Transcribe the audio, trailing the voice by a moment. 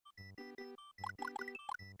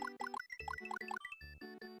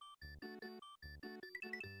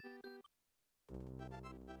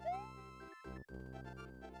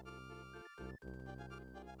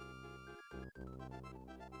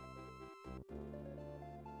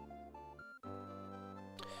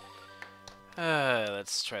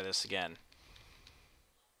Let's try this again.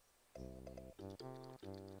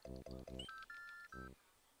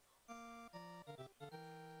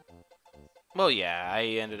 Well, yeah, I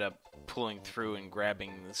ended up pulling through and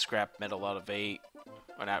grabbing the scrap metal out of 8.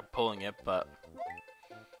 Or not pulling it, but...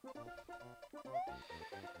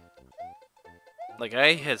 Like,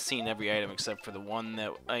 I had seen every item except for the one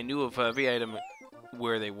that... I knew of every item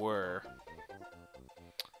where they were.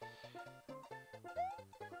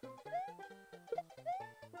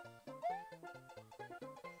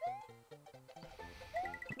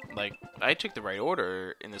 Like, I took the right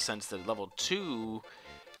order in the sense that level 2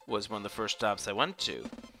 was one of the first stops I went to.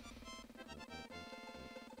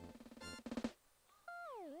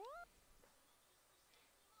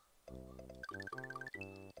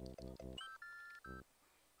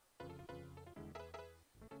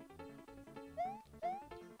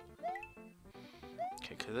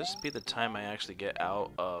 Okay, could this be the time I actually get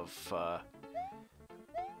out of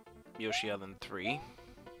Yoshi Island 3?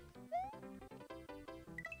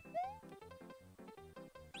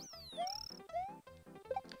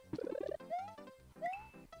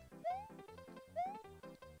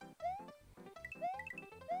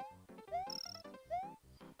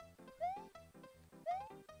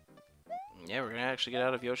 Yeah, we're gonna actually get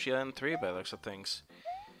out of Yoshi Island 3 by the looks of things.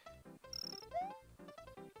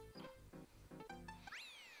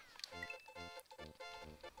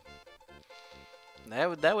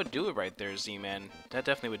 That would do it right there, Z-Man. That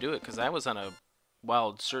definitely would do it, because I was on a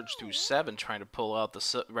wild search through 7 trying to pull out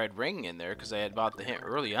the red ring in there, because I had bought the hint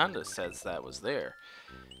early on that says that was there.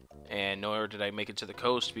 And nor did I make it to the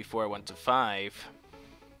coast before I went to 5.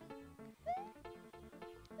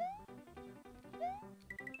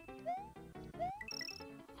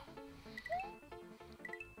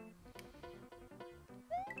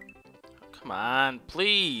 Come on,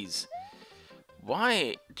 please!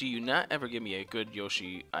 Why do you not ever give me a good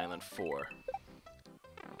Yoshi Island 4?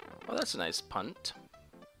 Oh, that's a nice punt.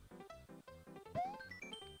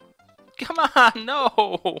 Come on,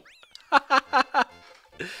 no!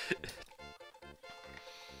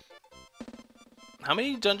 How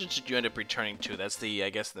many dungeons did you end up returning to? That's the, I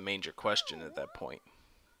guess, the major question at that point.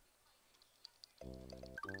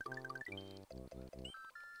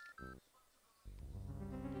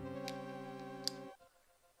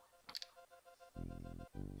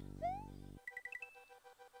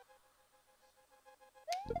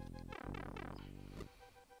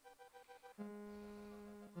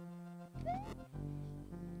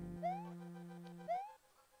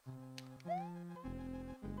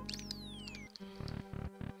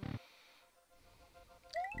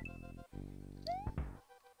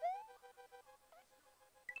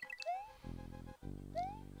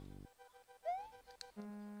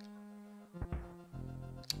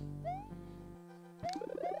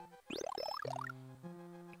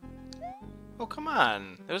 Oh, come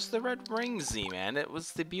on. It was the red ring, Z-Man. It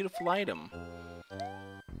was the beautiful item.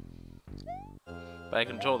 But I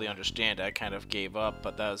can totally understand. I kind of gave up,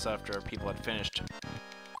 but that was after people had finished.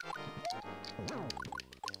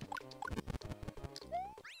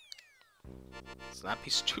 Let's not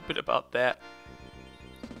be stupid about that.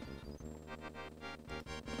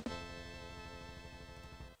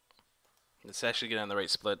 Let's actually get on the right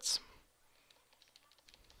splits.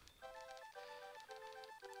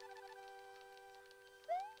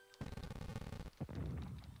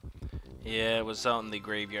 Yeah, it was out in the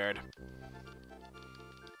graveyard.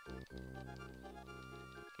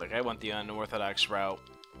 Like, I went the unorthodox route.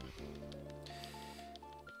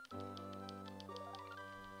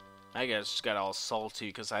 I guess got all salty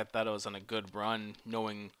because I thought I was on a good run,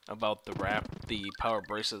 knowing about the power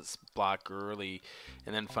bracelets block early,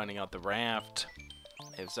 and then finding out the raft.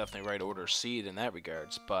 It was definitely right order seed in that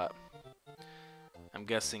regards, but I'm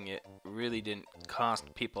guessing it really didn't cost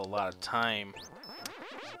people a lot of time.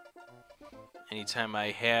 Anytime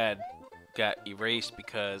I had got erased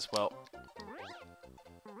because, well,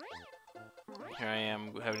 here I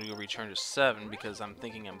am having to go return to 7 because I'm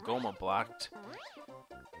thinking I'm Goma blocked.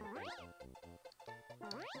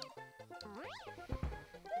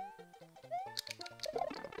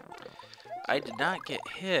 I did not get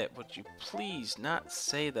hit. Would you please not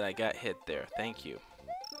say that I got hit there? Thank you.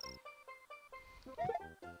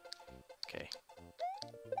 Okay.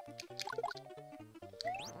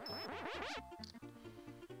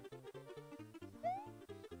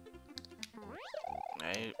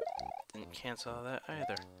 I didn't cancel that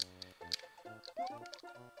either.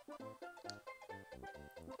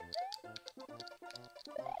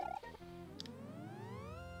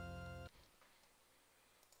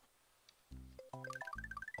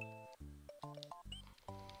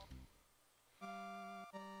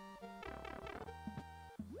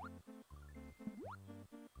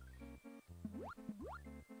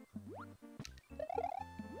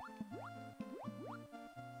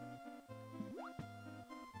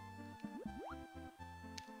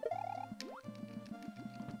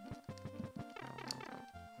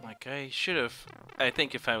 Fuck, I should have... I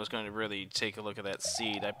think if I was going to really take a look at that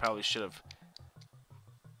seed, I probably should have...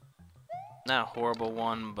 Not a horrible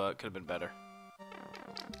one, but could have been better.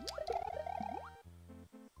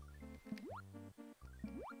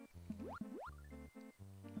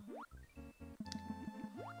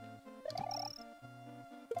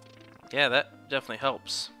 Yeah, that definitely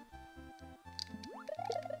helps.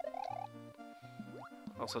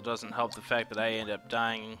 Also doesn't help the fact that I end up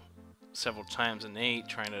dying several times in 8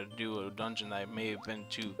 trying to do a dungeon that I may have been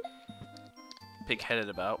too pig-headed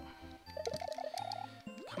about.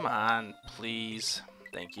 Come on, please.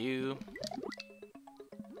 Thank you.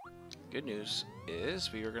 Good news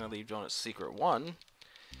is we are going to leave Jonah's Secret 1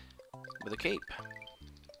 with a cape.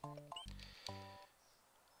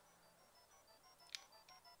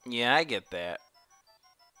 Yeah, I get that.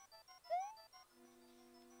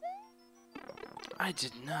 I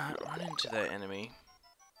did not run into that enemy.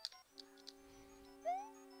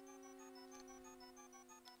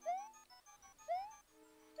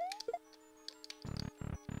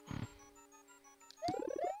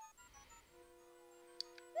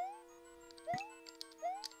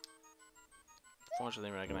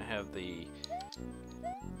 Unfortunately, we're not going to have the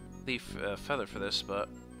leaf feather for this, but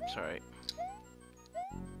it's alright.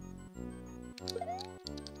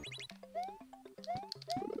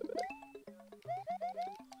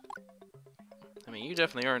 I mean, you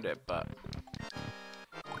definitely earned it, but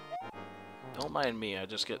don't mind me, I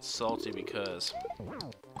just get salty because...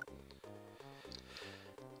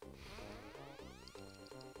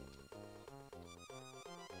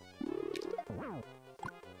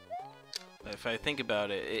 If I think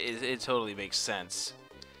about it, it totally makes sense.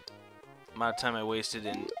 The amount of time I wasted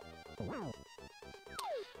in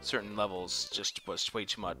certain levels just was way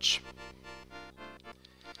too much.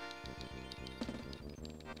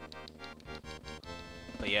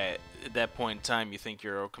 But yeah, at that point in time, you think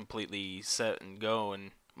you're completely set and go,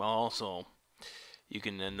 and well, also, you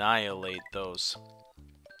can annihilate those.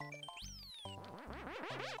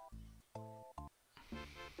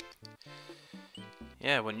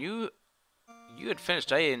 Yeah, when you had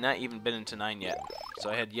finished, I had not even been into 9 yet, so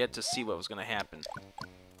I had yet to see what was going to happen.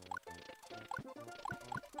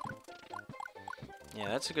 Yeah,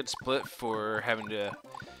 that's a good split for having to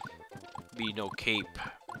be no cape.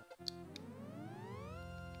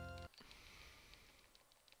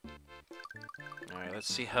 Alright,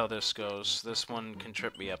 let's see how this goes. This one can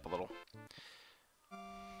trip me up a little.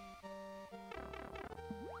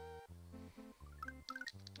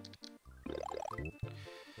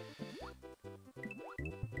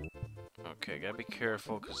 Okay, gotta be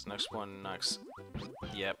careful, because the next one knocks...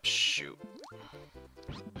 Yep, shoot.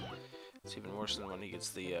 It's even worse than when he gets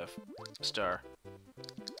the star.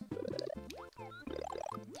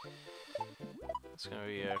 It's gonna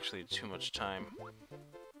be actually too much time.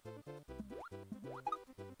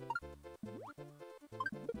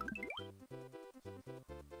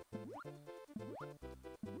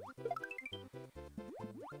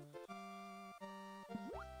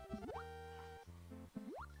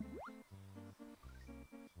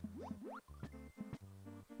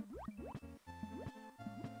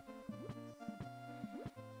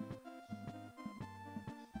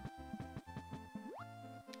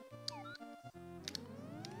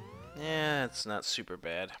 Yeah, it's not super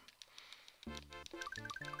bad.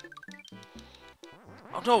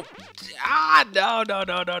 Oh no! Ah, no, no,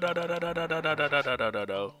 no, no, no, no, no, no, no, no, no, no, no, no, no,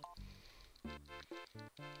 no.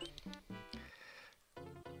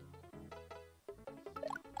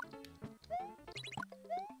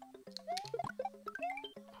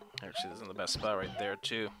 Actually, this is in the best spot right there,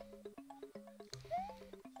 too.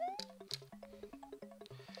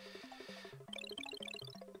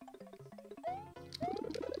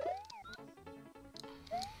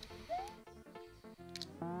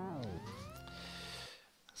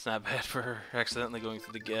 It's not bad for accidentally going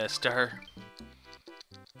through the gas star.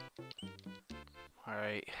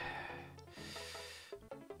 Alright.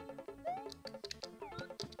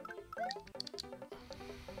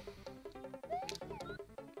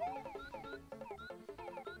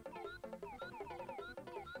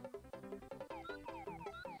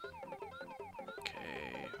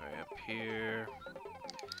 Okay, right up here.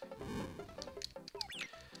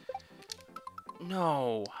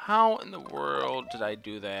 No, how in the world did I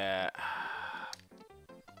do that?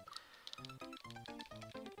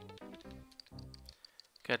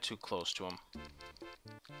 Got too close to him.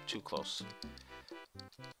 Too close.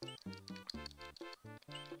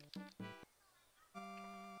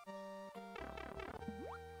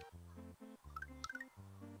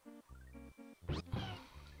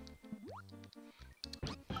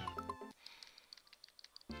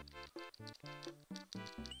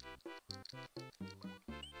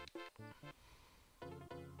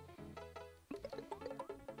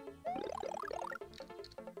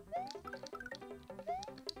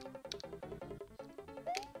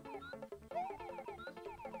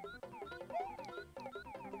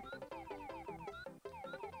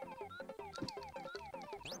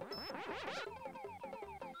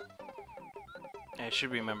 I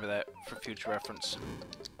should remember that for future reference.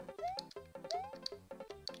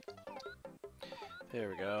 There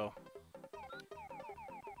we go.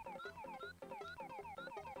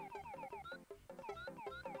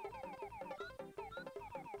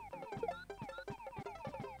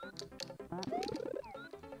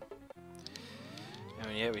 I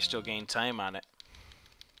mean, yeah, we still gain time on it.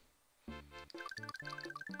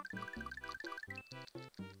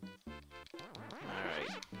 Alright.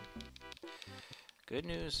 Good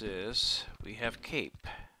news is, we have Cape.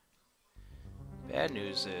 Bad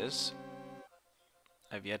news is,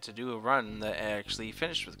 I've yet to do a run that actually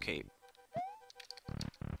finished with Cape.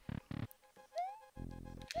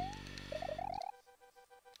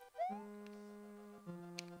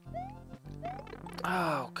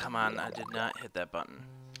 Oh, come on, I did not hit that button.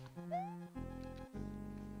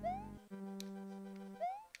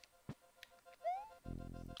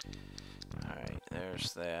 Alright,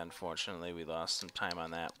 there's that. Unfortunately, we lost some time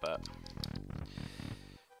on that, but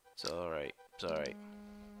it's alright. It's alright.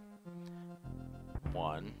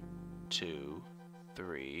 1, 2,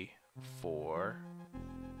 3, 4.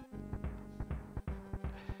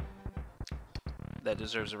 That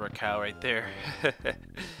deserves a racal right there.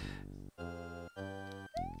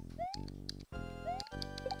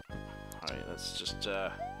 Alright, let's just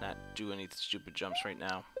not do any stupid jumps right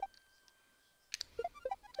now.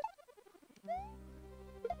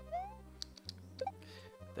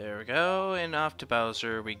 There we go, and off to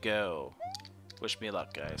Bowser we go. Wish me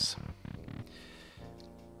luck, guys.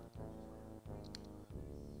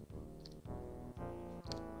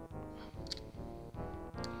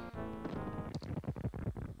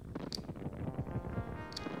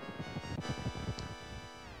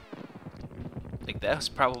 Like, that was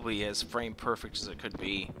probably as frame perfect as it could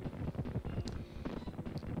be.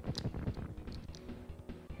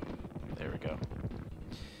 There we go.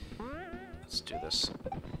 Let's do this.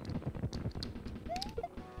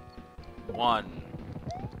 1.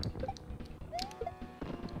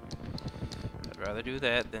 I'd rather do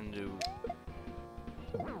that than do...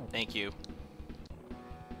 Thank you.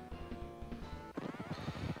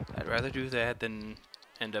 I'd rather do that than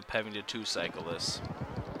end up having to 2-cycle this.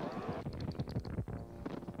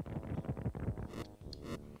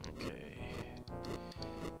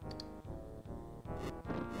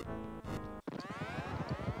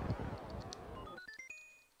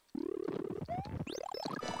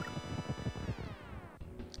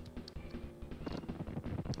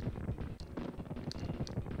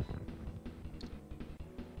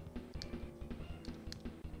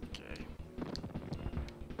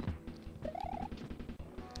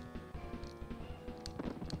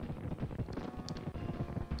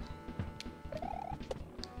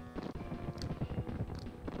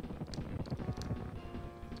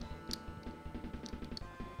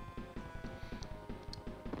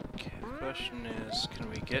 Question is, can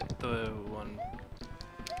we get the one?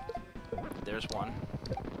 There's one.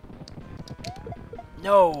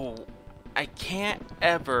 No! I can't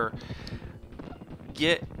ever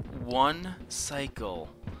get 1 cycle.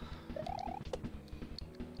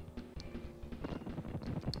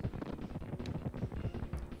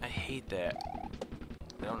 I hate that.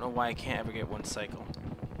 I don't know why I can't ever get 1 cycle.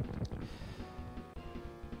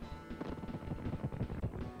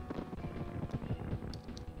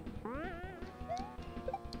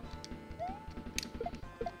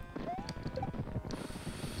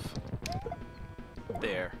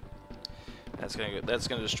 There. That's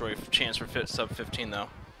gonna destroy chance for sub 15 though.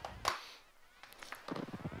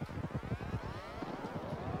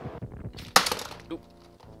 Oop.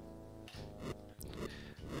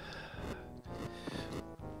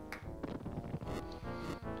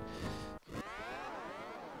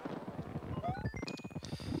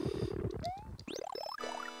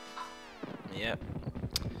 Yep.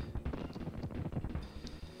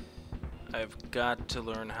 I've got to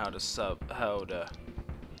learn how to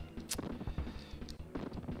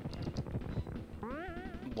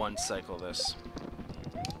one cycle this.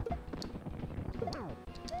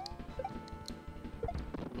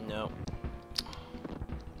 No.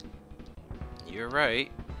 You're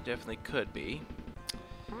right. Definitely could be.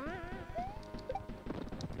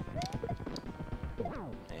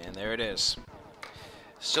 And there it is.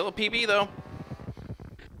 Still a PB though.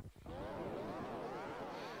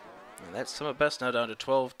 That's some of best now down to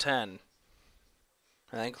 1210.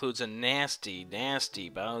 And that includes a nasty, nasty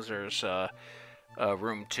Bowser's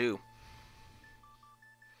room too.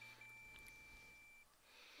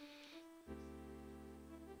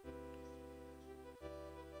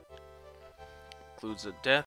 Includes a death